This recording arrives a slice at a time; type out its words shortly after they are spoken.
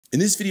In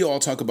this video, I'll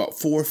talk about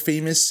 4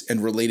 famous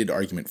and related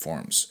argument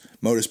forms: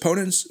 Modus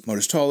Ponens,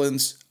 Modus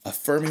Tollens,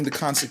 Affirming the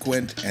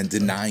Consequent, and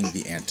Denying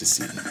the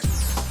Antecedent.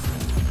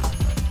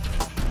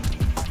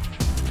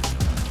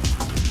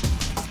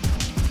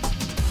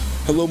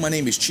 Hello, my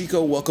name is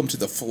Chico. Welcome to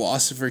the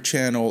Philosopher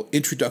Channel,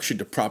 Introduction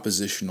to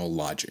Propositional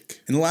Logic.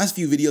 In the last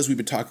few videos, we've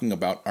been talking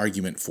about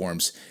argument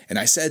forms, and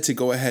I said to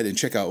go ahead and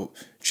check out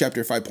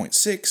chapter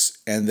 5.6,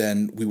 and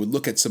then we would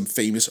look at some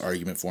famous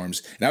argument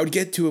forms, and I would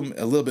get to them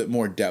a little bit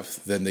more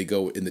depth than they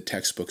go in the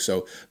textbook.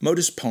 So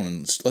Modus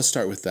Ponens, let's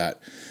start with that.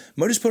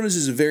 Modus Ponens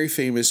is a very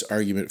famous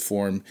argument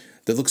form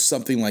that looks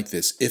something like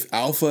this: if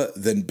alpha,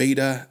 then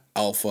beta,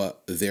 alpha,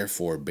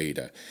 therefore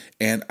beta.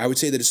 And I would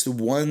say that it's the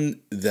one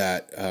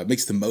that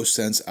makes the most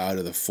sense out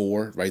of the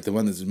 4, right? The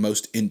one that's the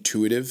most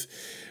intuitive.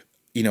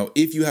 You know,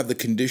 if you have the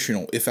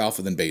conditional if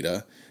alpha, then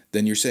beta,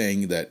 then you're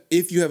saying that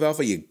if you have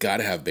alpha, you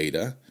gotta have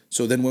beta.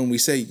 So then when we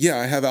say, yeah,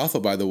 I have alpha,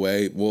 by the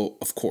way, well,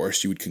 of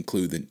course, you would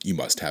conclude that you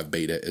must have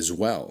beta as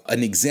well.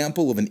 An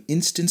example of an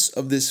instance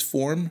of this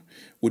form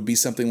would be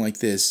something like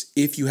this: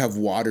 if you have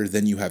water,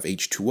 then you have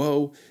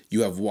H2O.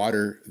 You have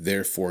water,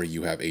 therefore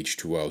you have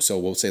H2O. So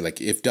we'll say,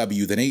 like, if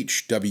W, then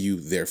H, W,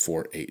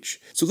 therefore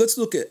H. So let's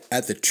look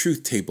at the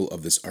truth table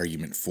of this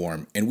argument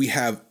form. And we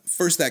have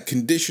first that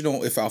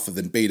conditional if alpha,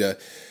 then beta.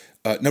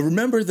 Now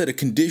remember that a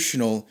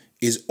conditional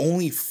is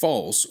only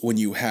false when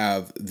you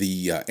have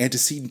the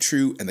antecedent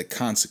true and the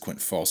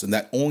consequent false, and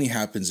that only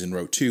happens in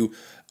row 2.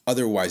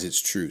 Otherwise,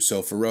 it's true.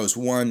 So for rows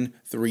 1,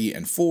 3,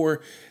 and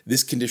 4,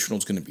 this conditional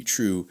is going to be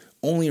true.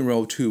 Only in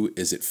row 2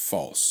 is it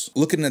false.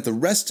 Looking at the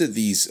rest of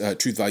these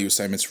truth value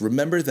assignments,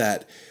 remember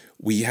that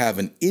we have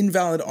an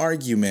invalid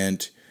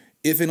argument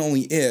if and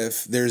only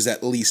if there's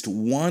at least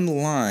one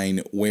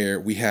line where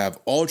we have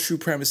all true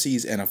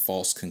premises and a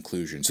false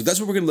conclusion. So that's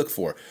what we're going to look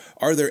for.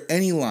 Are there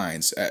any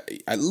lines,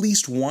 at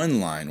least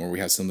one line where we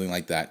have something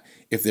like that?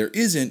 If there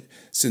isn't,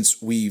 since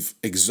we've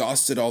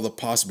exhausted all the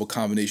possible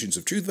combinations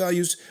of truth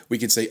values, we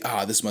can say,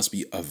 this must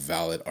be a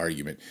valid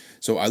argument.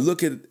 So I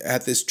look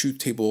at this truth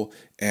table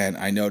and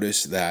I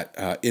notice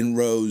that in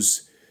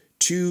rows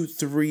 2,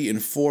 3,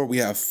 and 4, we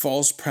have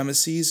false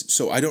premises.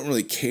 So I don't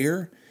really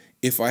care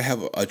if I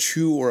have a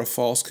true or a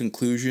false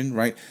conclusion,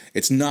 right?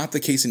 It's not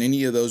the case in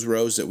any of those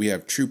rows that we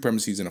have true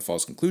premises and a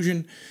false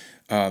conclusion.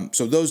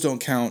 So those don't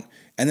count.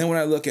 And then when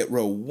I look at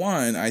row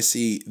 1, I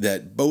see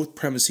that both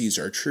premises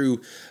are true,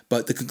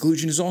 but the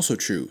conclusion is also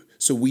true.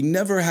 So we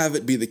never have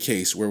it be the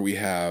case where we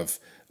have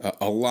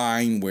a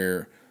line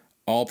where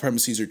all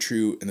premises are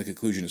true and the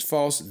conclusion is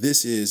false.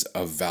 This is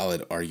a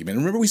valid argument.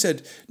 And remember, we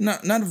said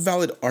not a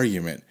valid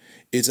argument.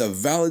 It's a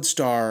valid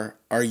star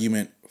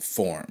argument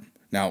form.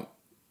 Now,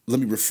 let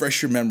me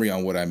refresh your memory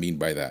on what I mean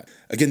by that.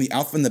 Again, the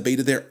alpha and the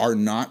beta there are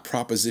not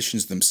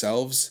propositions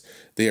themselves.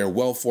 They are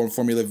well-formed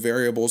formula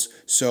variables,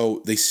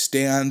 so they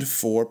stand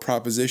for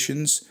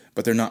propositions,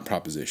 but they're not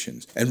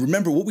propositions. And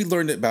remember, what we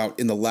learned about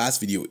in the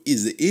last video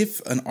is that if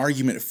an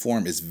argument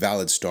form is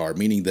valid star,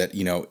 meaning that,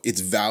 you know,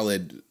 it's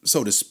valid,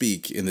 so to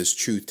speak, in this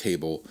truth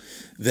table,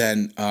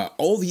 then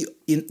all the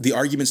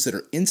arguments that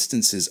are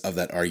instances of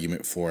that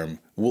argument form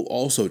will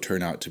also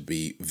turn out to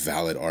be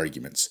valid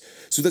arguments.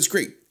 So that's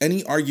great.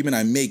 Any argument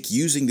I make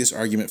using this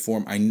argument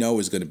form, I know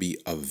is going to be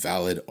a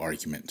valid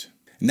argument.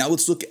 Now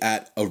let's look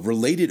at a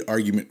related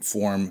argument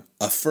form,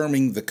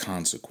 affirming the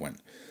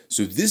consequent.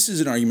 So this is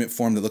an argument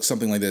form that looks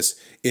something like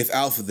this: if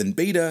alpha, then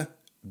beta,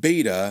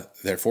 beta,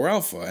 therefore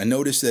alpha. And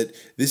notice that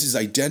this is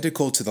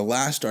identical to the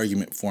last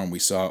argument form we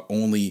saw,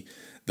 only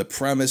the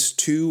premise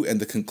 2 and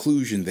the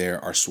conclusion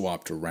there are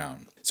swapped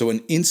around. So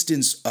an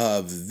instance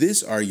of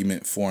this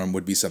argument form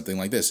would be something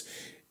like this: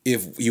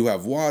 if you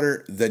have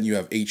water, then you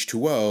have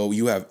H2O,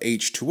 you have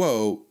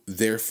H2O,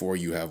 therefore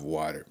you have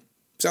water.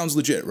 Sounds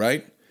legit,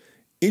 right?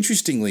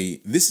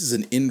 Interestingly, this is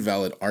an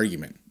invalid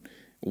argument.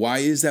 Why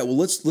is that? Well,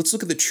 let's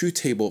look at the truth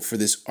table for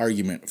this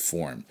argument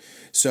form.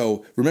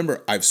 So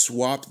remember, I've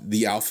swapped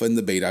the alpha and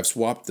the beta. I've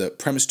swapped the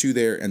premise 2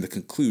 there and the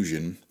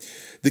conclusion.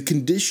 The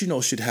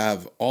conditional should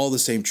have all the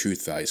same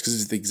truth values because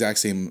it's the exact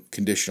same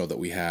conditional that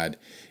we had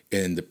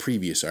in the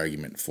previous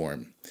argument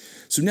form.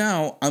 So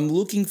now I'm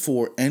looking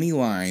for any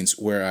lines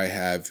where I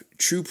have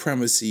true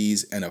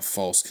premises and a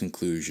false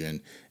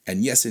conclusion.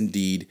 And yes,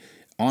 indeed,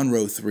 on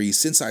row 3,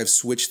 since I've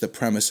switched the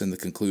premise and the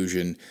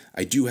conclusion,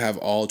 I do have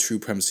all true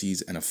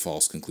premises and a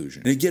false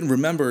conclusion. And again,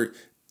 remember,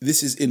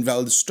 this is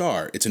invalid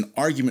star. It's an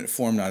argument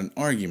form, not an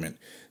argument.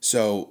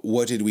 So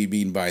what did we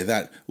mean by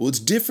that? Well, it's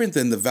different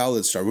than the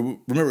valid star.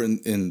 Remember,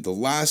 in the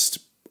last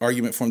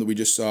argument form that we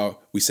just saw,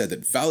 we said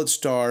that valid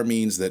star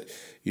means that,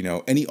 you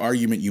know, any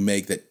argument you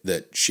make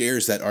that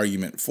shares that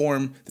argument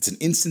form, that's an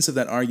instance of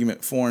that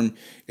argument form,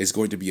 is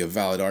going to be a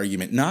valid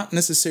argument. Not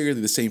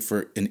necessarily the same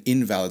for an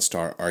invalid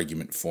star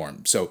argument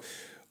form. So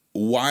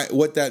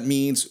what that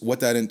means, what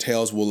that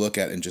entails, we'll look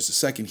at in just a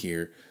second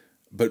here.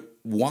 But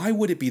why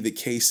would it be the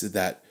case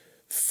that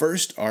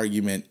first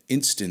argument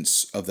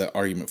instance of the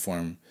argument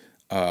form,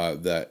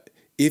 that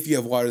if you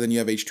have water, then you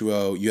have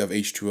H2O, you have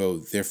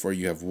H2O, therefore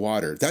you have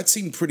water. That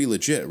seemed pretty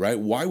legit, right?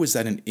 Why was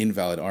that an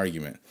invalid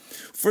argument?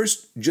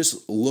 First,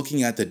 just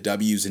looking at the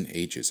W's and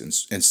H's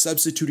and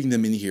substituting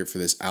them in here for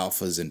this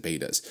alphas and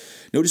betas.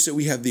 Notice that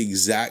we have the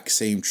exact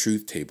same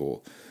truth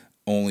table,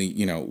 only,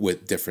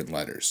 with different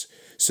letters.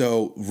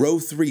 So row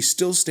 3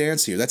 still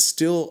stands here. That's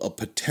still a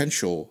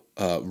potential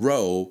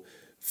row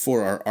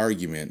for our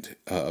argument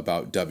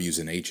about W's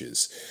and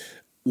H's.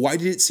 Why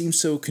did it seem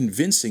so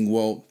convincing?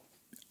 Well,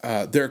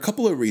 there are a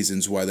couple of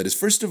reasons why that is.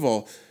 First of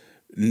all,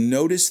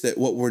 notice that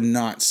what we're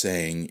not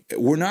saying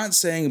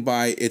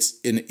by it's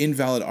an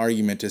invalid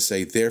argument to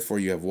say, therefore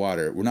you have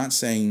water. We're not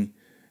saying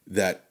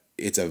that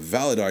it's a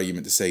valid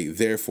argument to say,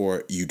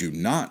 therefore you do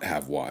not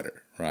have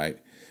water, right?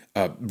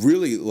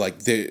 Really, like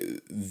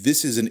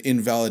this is an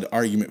invalid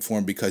argument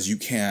form because you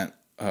can't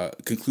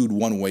conclude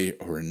one way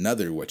or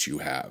another what you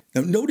have.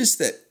 Now, notice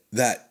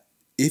that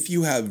if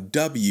you have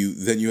W,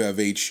 then you have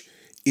H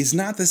is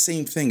not the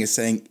same thing as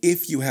saying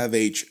if you have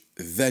H,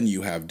 then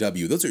you have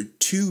W. Those are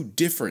two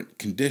different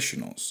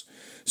conditionals.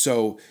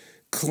 So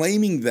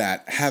claiming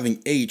that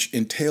having H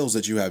entails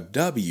that you have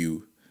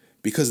W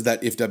because of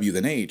that if W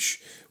then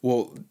H,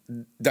 well,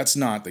 that's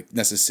not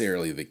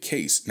necessarily the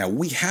case. Now,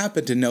 we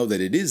happen to know that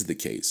it is the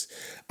case.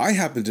 I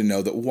happen to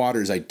know that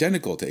water is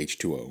identical to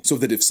H2O, so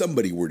that if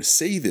somebody were to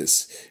say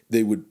this,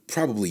 they would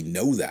probably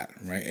know that,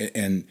 right?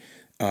 And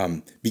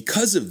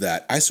because of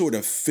that, I sort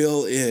of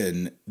fill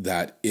in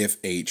that if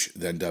H,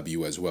 then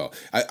W as well.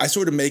 I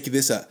sort of make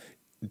this a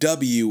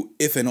W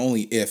if and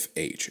only if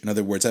H. In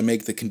other words, I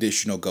make the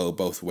conditional go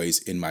both ways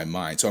in my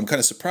mind. So I'm kind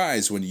of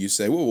surprised when you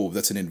say, whoa,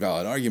 that's an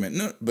invalid argument.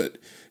 No, but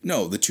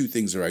no, the two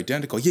things are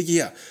identical.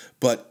 Yeah.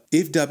 But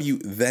if W,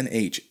 then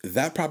H,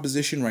 that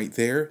proposition right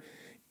there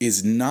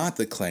is not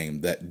the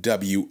claim that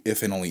W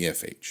if and only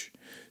if H.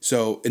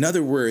 So in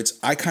other words,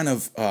 I kind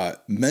of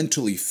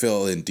mentally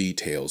fill in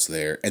details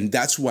there, and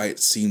that's why it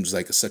seems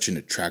like such an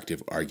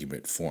attractive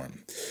argument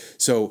form.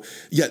 So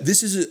yeah,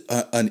 this is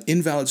an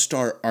invalid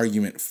star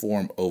argument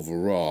form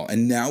overall,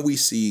 and now we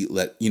see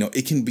that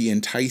it can be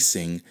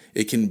enticing,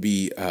 it can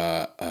be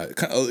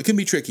it can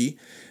be tricky.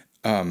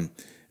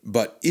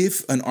 But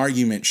if an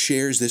argument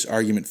shares this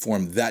argument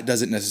form, that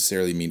doesn't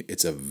necessarily mean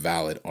it's a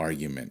valid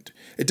argument.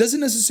 It doesn't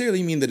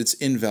necessarily mean that it's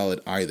invalid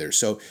either.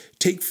 So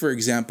take, for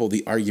example,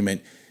 the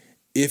argument,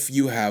 if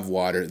you have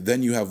water,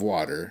 then you have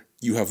water,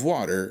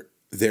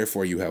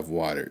 therefore you have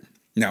water.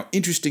 Now,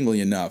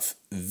 interestingly enough,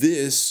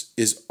 this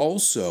is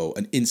also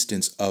an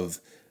instance of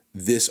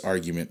this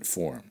argument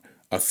form,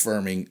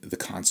 affirming the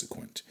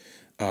consequent.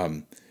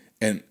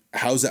 And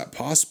how's that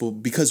possible?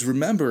 Because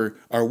remember,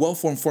 our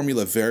well-formed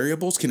formula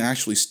variables can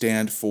actually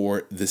stand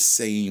for the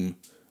same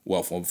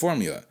well-formed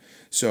formula.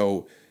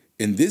 So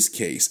in this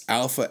case,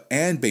 alpha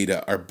and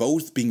beta are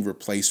both being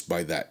replaced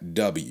by that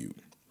W.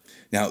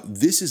 Now,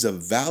 this is a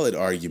valid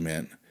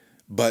argument,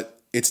 but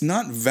it's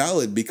not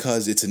valid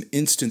because it's an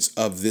instance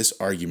of this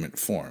argument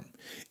form.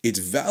 It's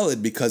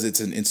valid because it's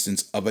an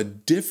instance of a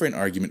different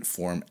argument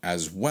form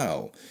as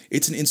well.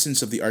 It's an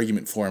instance of the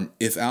argument form,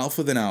 if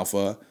alpha, then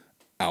alpha,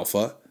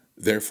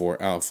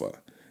 therefore alpha.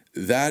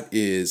 That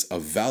is a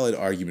valid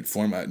argument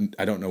form.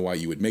 I don't know why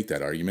you would make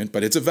that argument,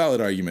 but it's a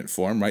valid argument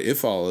form, right? It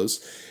follows.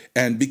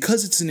 And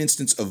because it's an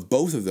instance of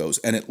both of those,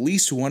 and at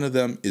least one of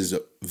them is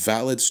a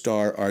valid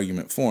star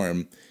argument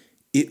form,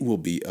 it will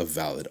be a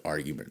valid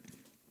argument.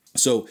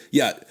 So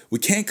yeah, we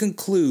can't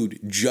conclude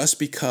just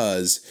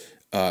because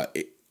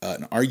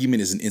an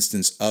argument is an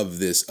instance of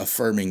this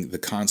affirming the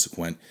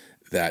consequent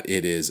that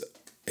it is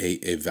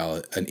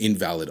an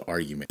invalid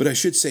argument. But I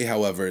should say,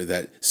 however,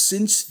 that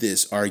since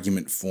this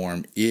argument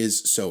form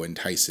is so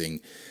enticing,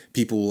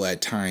 people will at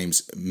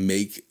times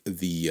make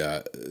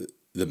the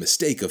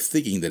mistake of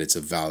thinking that it's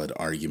a valid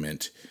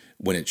argument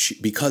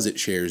because it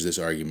shares this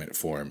argument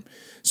form.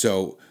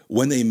 So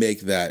when they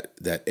make that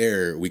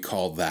error, we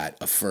call that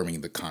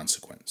affirming the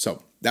consequent.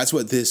 So that's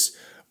what this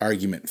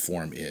argument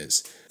form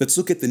is. Let's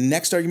look at the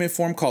next argument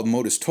form called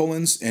Modus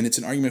Tollens, and it's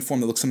an argument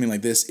form that looks something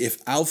like this.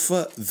 If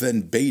alpha,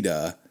 then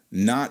beta,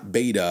 not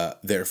beta,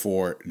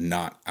 therefore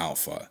not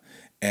alpha.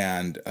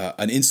 And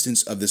an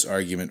instance of this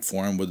argument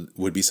form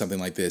would be something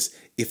like this.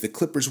 If the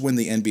Clippers win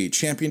the NBA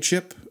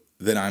championship,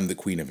 then I'm the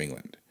Queen of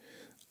England.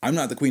 I'm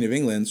not the Queen of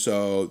England,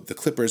 so the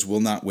Clippers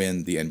will not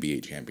win the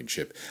NBA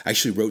championship. I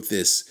actually wrote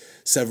this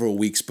several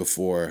weeks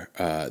before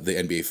the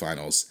NBA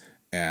Finals,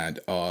 and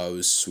it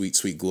was sweet,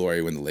 sweet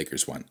glory when the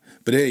Lakers won.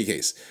 But in any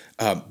case,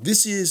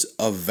 this is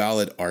a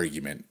valid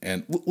argument,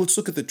 and let's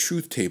look at the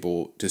truth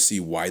table to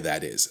see why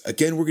that is.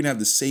 Again, we're going to have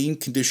the same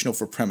conditional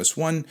for premise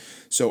 1,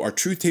 so our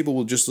truth table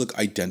will just look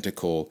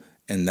identical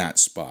in that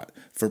spot.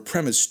 For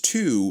premise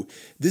 2,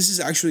 this is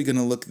actually going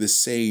to look the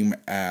same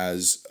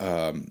as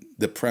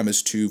the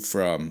premise 2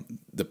 from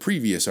the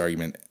previous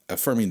argument,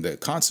 affirming the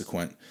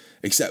consequent,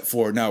 except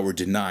for now we're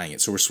denying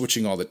it. So we're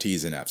switching all the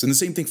T's and F's. And the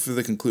same thing for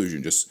the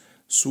conclusion, just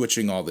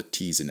switching all the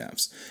T's and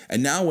F's.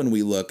 And now when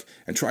we look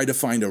and try to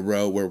find a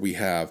row where we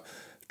have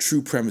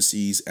true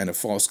premises and a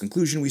false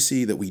conclusion, we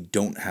see that we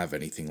don't have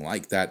anything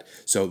like that.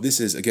 So this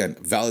is, again,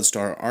 valid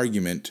star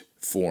argument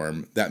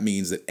form, that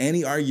means that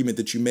any argument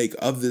that you make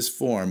of this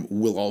form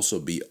will also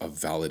be a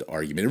valid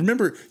argument. And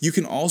remember, you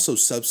can also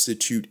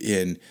substitute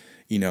in,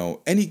 you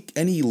know,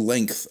 any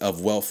length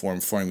of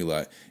well-formed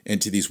formula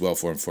into these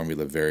well-formed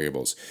formula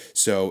variables.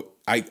 So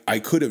I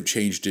could have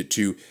changed it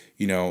to,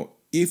 you know,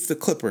 if the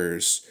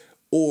Clippers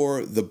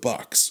or the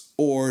Bucks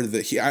or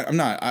the Heat.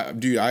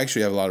 Dude, I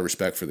actually have a lot of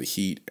respect for the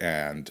Heat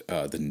and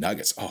the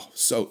Nuggets. Oh,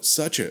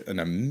 such an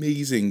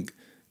amazing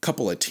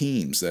couple of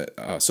teams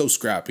that so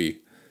scrappy.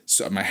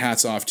 So my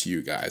hat's off to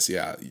you guys.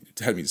 Yeah, you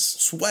had me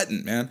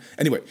sweating, man.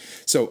 Anyway,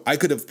 so I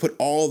could have put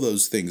all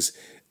those things,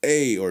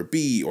 A or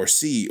B or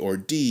C or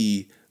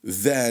D,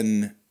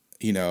 then,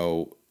 you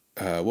know,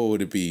 what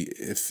would it be?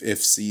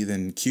 If C,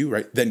 then Q,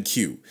 right? Then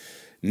Q.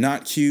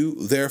 Not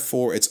Q,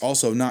 therefore it's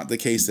also not the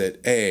case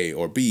that A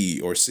or B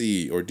or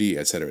C or D,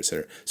 etc.,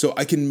 etc. So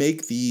I can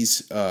make these,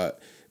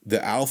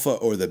 the alpha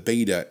or the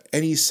beta,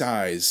 any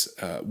size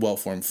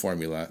well-formed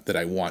formula that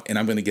I want, and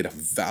I'm going to get a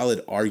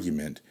valid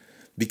argument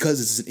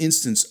because it's an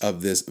instance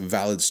of this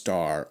valid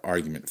star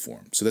argument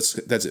form. So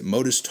that's it,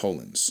 Modus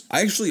Tollens.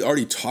 I actually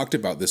already talked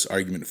about this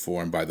argument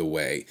form, by the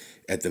way,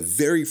 at the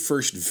very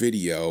first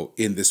video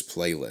in this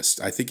playlist.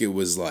 I think it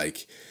was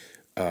like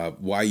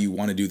why you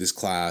want to do this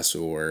class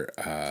or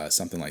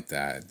something like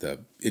that. The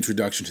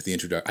introduction to the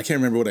introduction. I can't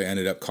remember what I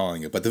ended up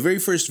calling it, but the very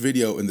first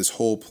video in this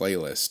whole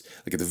playlist,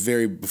 like at the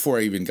very, before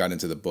I even got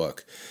into the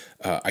book,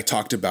 I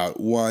talked about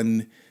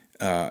one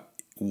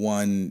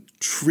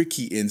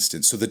tricky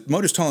instance. So the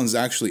Modus Tollens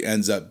actually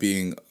ends up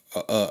being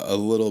a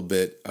little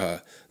bit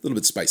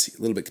spicy,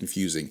 a little bit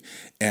confusing.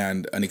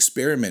 And an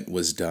experiment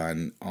was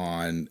done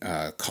on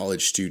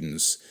college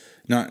students,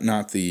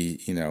 not the,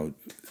 you know,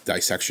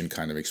 dissection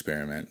kind of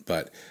experiment,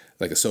 but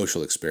like a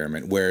social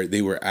experiment where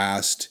they were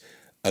asked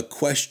a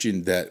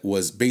question that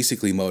was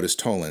basically Modus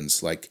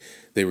Tollens. Like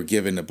they were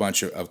given a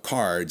bunch of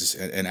cards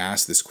and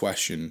asked this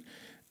question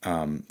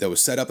that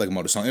was set up like a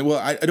Modus Tollens. Well,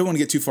 I don't want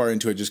to get too far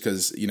into it just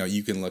because, you know,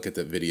 you can look at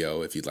the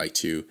video if you'd like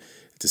to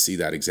see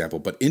that example.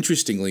 But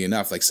interestingly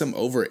enough, like some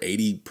over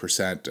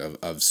 80%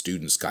 of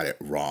students got it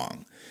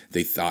wrong.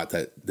 They thought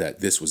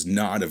that this was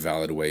not a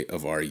valid way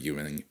of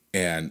arguing.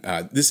 And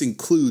this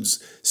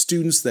includes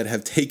students that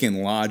have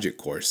taken logic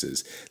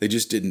courses. They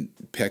just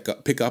didn't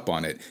pick up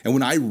on it. And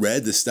when I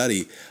read the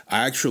study,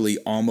 I actually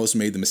almost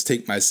made the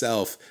mistake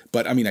myself.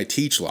 But I mean, I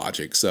teach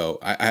logic, so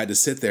I had to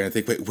sit there and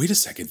think, wait a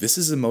second, this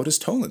is a Modus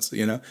Tollens.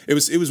 You know, it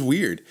was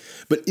weird.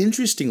 But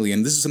interestingly,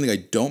 and this is something I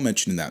don't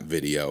mention in that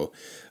video,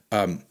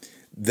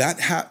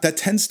 that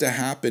tends to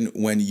happen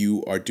when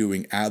you are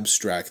doing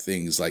abstract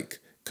things like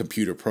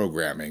computer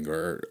programming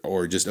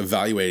or just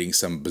evaluating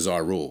some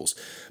bizarre rules.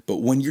 But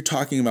when you're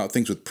talking about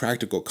things with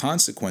practical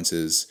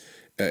consequences,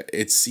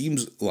 it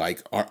seems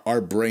like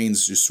our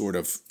brains just sort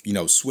of, you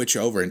know, switch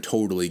over and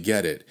totally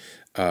get it.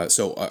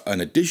 So an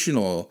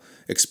additional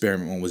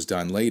experiment was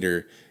done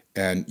later,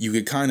 and you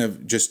could kind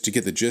of, just to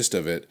get the gist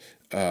of it,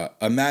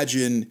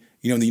 imagine,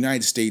 you know, in the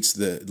United States,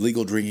 the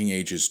legal drinking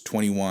age is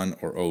 21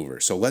 or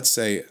over. So let's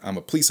say I'm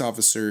a police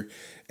officer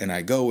and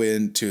I go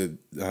into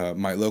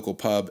my local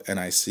pub and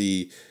I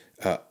see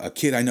a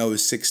kid I know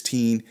is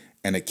 16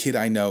 and a kid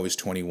I know is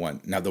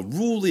 21. Now, the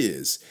rule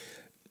is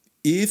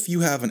if you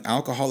have an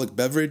alcoholic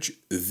beverage,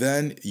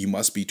 then you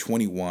must be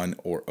 21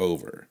 or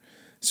over.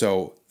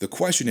 So the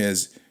question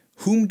is,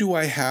 whom do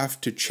I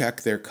have to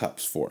check their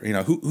cups for? You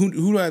know, who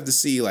do I have to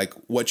see, like,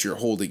 what you're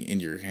holding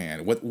in your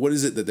hand? What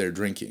is it that they're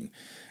drinking?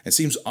 It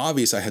seems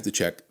obvious I have to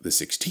check the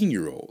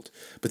 16-year-old.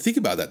 But think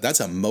about that. That's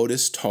a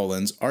Modus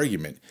Tollens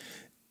argument.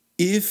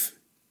 If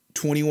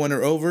 21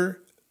 or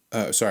over,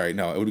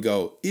 it would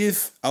go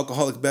if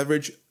alcoholic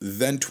beverage,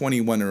 then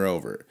 21 or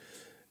over.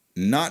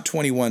 Not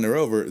 21 or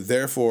over,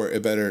 therefore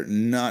it better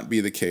not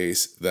be the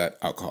case that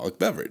alcoholic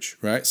beverage,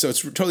 right? So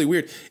it's totally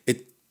weird.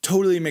 It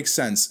totally makes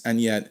sense,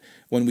 and yet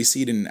when we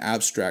see it in an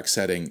abstract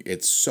setting,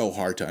 it's so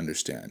hard to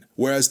understand.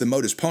 Whereas the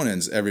Modus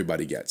Ponens,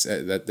 everybody gets.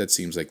 That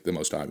seems like the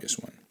most obvious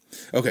one.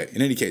 Okay,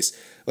 in any case,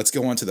 let's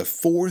go on to the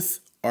fourth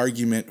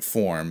argument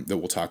form that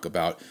we'll talk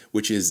about,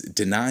 which is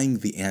denying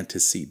the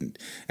antecedent.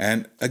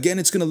 And again,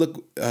 it's going to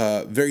look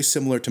very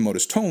similar to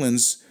Modus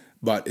Tollens,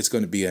 but it's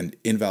going to be an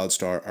invalid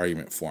star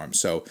argument form.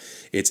 So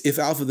it's if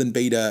alpha then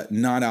beta,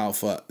 not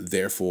alpha,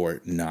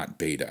 therefore not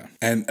beta.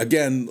 And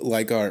again,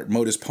 like our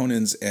Modus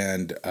Ponens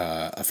and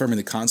affirming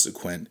the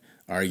consequent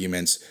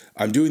arguments,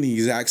 I'm doing the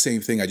exact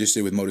same thing I just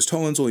did with Modus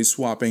Tollens, only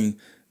swapping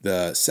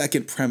the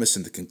second premise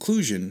and the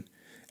conclusion.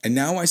 And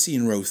now I see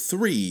in row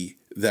 3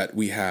 that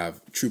we have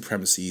true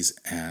premises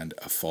and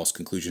a false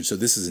conclusion. So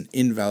this is an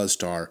invalid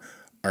star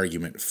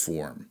argument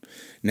form.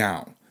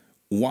 Now,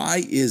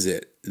 why is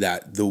it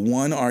that the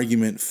one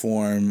argument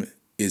form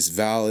is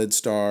valid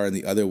star and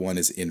the other one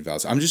is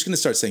invalid? So I'm just going to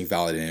start saying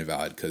valid and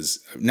invalid because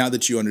now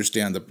that you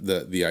understand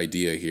the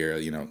idea here,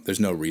 you know, there's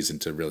no reason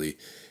to really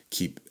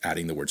keep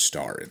adding the word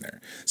star in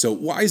there. So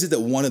why is it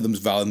that one of them is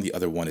valid and the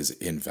other one is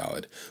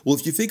invalid? Well,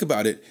 if you think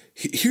about it,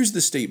 here's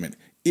the statement.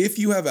 If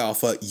you have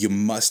alpha, you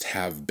must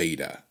have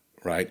beta,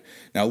 right?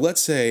 Now,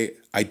 let's say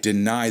I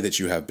deny that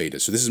you have beta.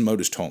 So this is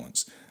Modus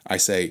Tollens. I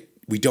say,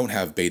 we don't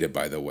have beta,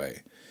 by the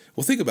way.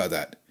 Well, think about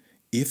that.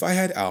 If I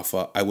had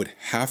alpha, I would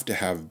have to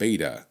have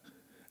beta.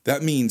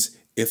 That means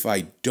if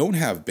I don't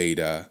have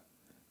beta,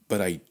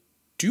 but I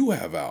do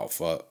have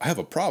alpha, I have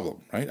a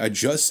problem, right? I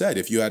just said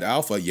if you had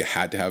alpha, you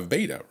had to have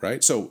beta,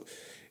 right? So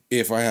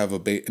if I have a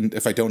beta,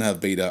 if I don't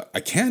have beta, I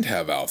can't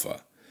have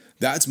alpha.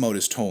 That's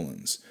Modus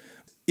Tollens.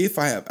 If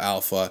I have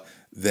alpha,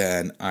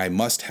 then I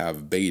must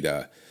have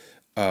beta.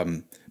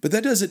 But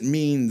that doesn't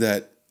mean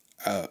that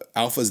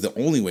alpha is the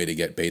only way to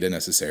get beta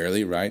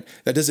necessarily, right?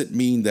 That doesn't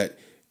mean that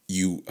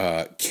you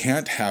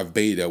can't have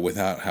beta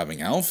without having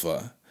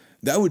alpha.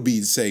 That would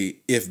be, say,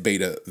 if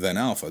beta, then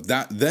alpha.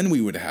 Then we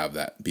would have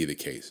that be the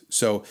case.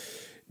 So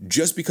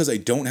just because I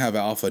don't have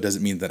alpha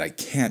doesn't mean that I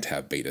can't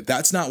have beta.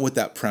 That's not what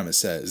that premise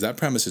says. That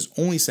premise is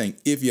only saying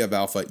if you have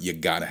alpha, you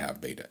gotta have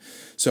beta.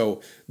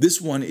 So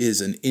this one is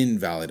an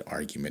invalid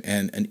argument,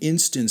 and an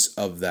instance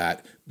of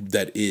that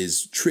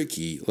is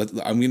tricky.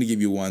 I'm going to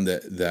give you one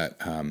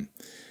that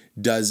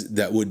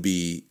would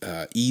be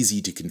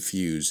easy to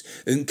confuse.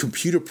 In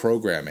computer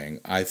programming,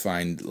 I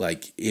find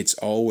like it's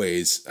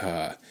always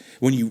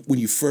when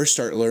you first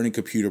start learning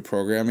computer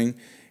programming,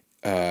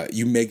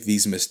 you make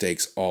these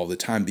mistakes all the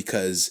time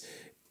because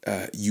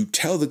you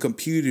tell the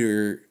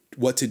computer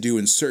what to do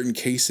in certain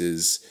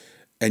cases,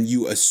 and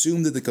you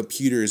assume that the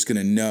computer is going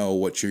to know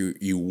what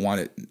you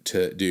want it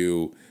to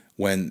do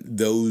when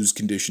those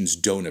conditions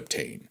don't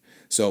obtain.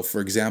 So,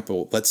 for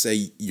example, let's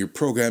say you're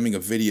programming a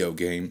video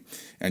game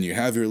and you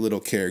have your little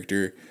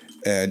character,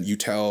 and you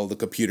tell the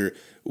computer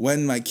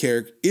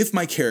if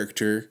my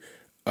character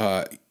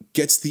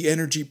gets the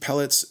energy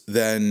pellets,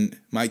 then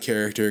my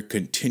character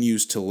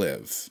continues to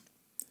live.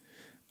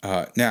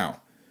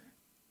 Now,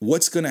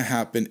 what's going to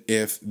happen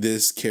if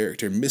this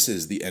character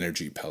misses the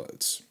energy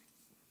pellets?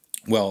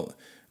 Well,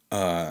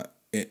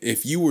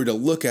 if you were to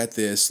look at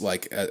this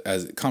like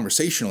as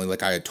conversationally,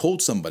 like I had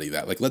told somebody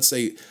that, like let's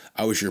say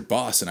I was your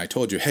boss and I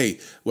told you, hey,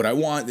 what I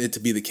want it to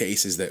be the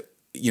case is that,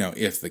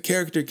 if the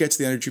character gets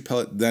the energy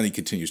pellet, then he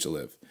continues to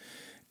live.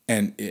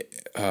 And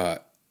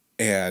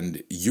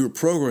you're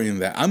programming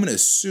that. I'm going to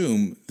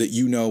assume that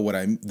you know what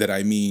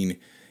I mean.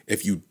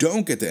 If you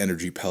don't get the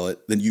energy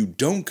pellet, then you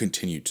don't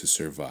continue to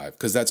survive,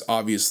 because that's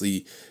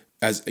obviously,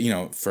 as you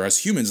know, for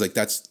us humans, like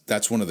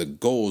that's one of the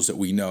goals that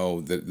we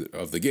know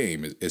of the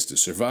game is to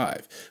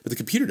survive. But the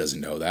computer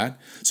doesn't know that.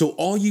 So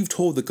all you've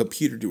told the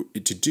computer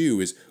to do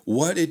is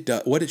what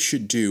it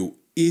should do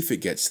if it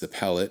gets the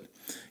pellet.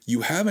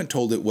 You haven't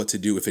told it what to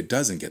do if it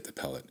doesn't get the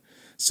pellet.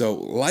 So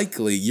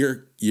likely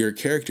your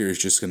character is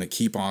just going to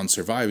keep on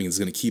surviving. It's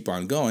going to keep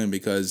on going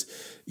because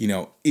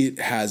it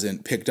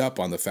hasn't picked up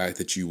on the fact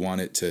that you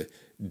want it to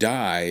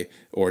die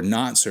or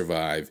not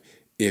survive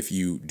if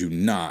you do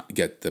not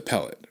get the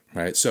pellet.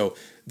 Right, so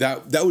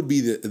that would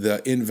be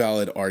the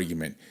invalid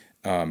argument.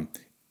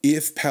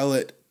 If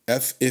pellet,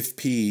 if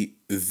P,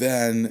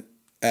 then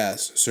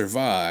S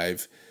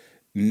survive,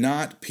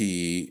 not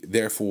P,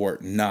 therefore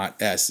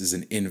not S is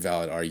an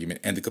invalid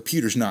argument, and the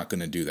computer's not going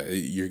to do that.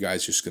 Your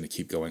guy's just going to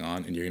keep going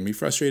on, and you're going to be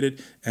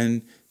frustrated,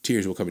 and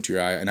tears will come into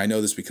your eye. And I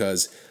know this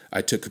because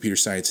I took computer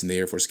science in the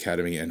Air Force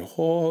Academy, and it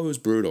was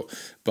brutal.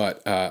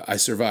 But I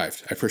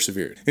survived. I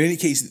persevered. In any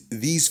case,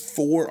 these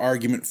 4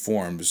 argument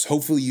forms,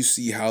 hopefully you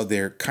see how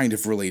they're kind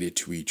of related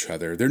to each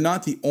other. They're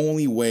not the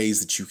only ways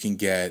that you can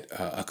get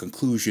a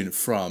conclusion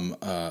from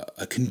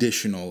a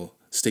conditional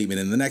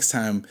statement. And the next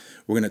time,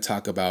 we're going to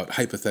talk about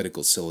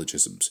hypothetical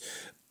syllogisms.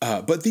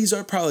 But these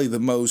are probably the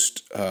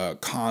most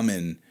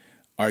common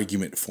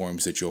argument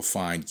forms that you'll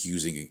find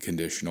using a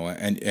conditional,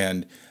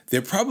 and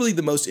they're probably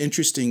the most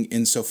interesting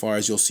insofar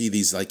as you'll see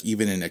these like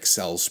even in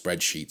Excel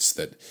spreadsheets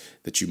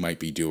that you might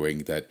be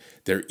doing, that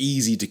they're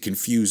easy to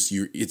confuse.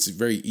 It's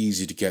very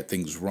easy to get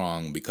things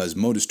wrong because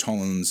Modus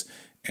Tollens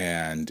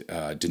and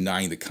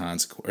denying the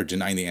consequent or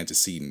denying the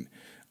antecedent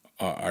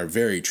are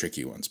very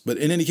tricky ones. But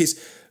in any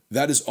case,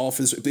 that is all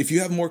for this. If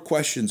you have more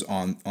questions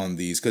on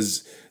these,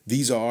 because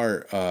these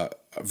are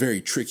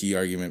very tricky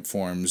argument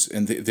forms,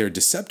 and they're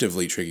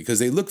deceptively tricky because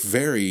they look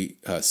very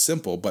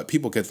simple, but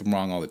people get them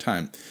wrong all the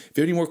time. If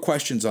you have any more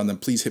questions on them,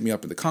 please hit me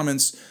up in the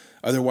comments.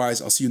 Otherwise,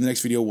 I'll see you in the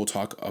next video. We'll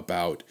talk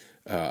about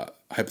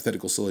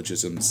hypothetical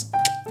syllogisms.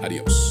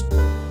 Adios.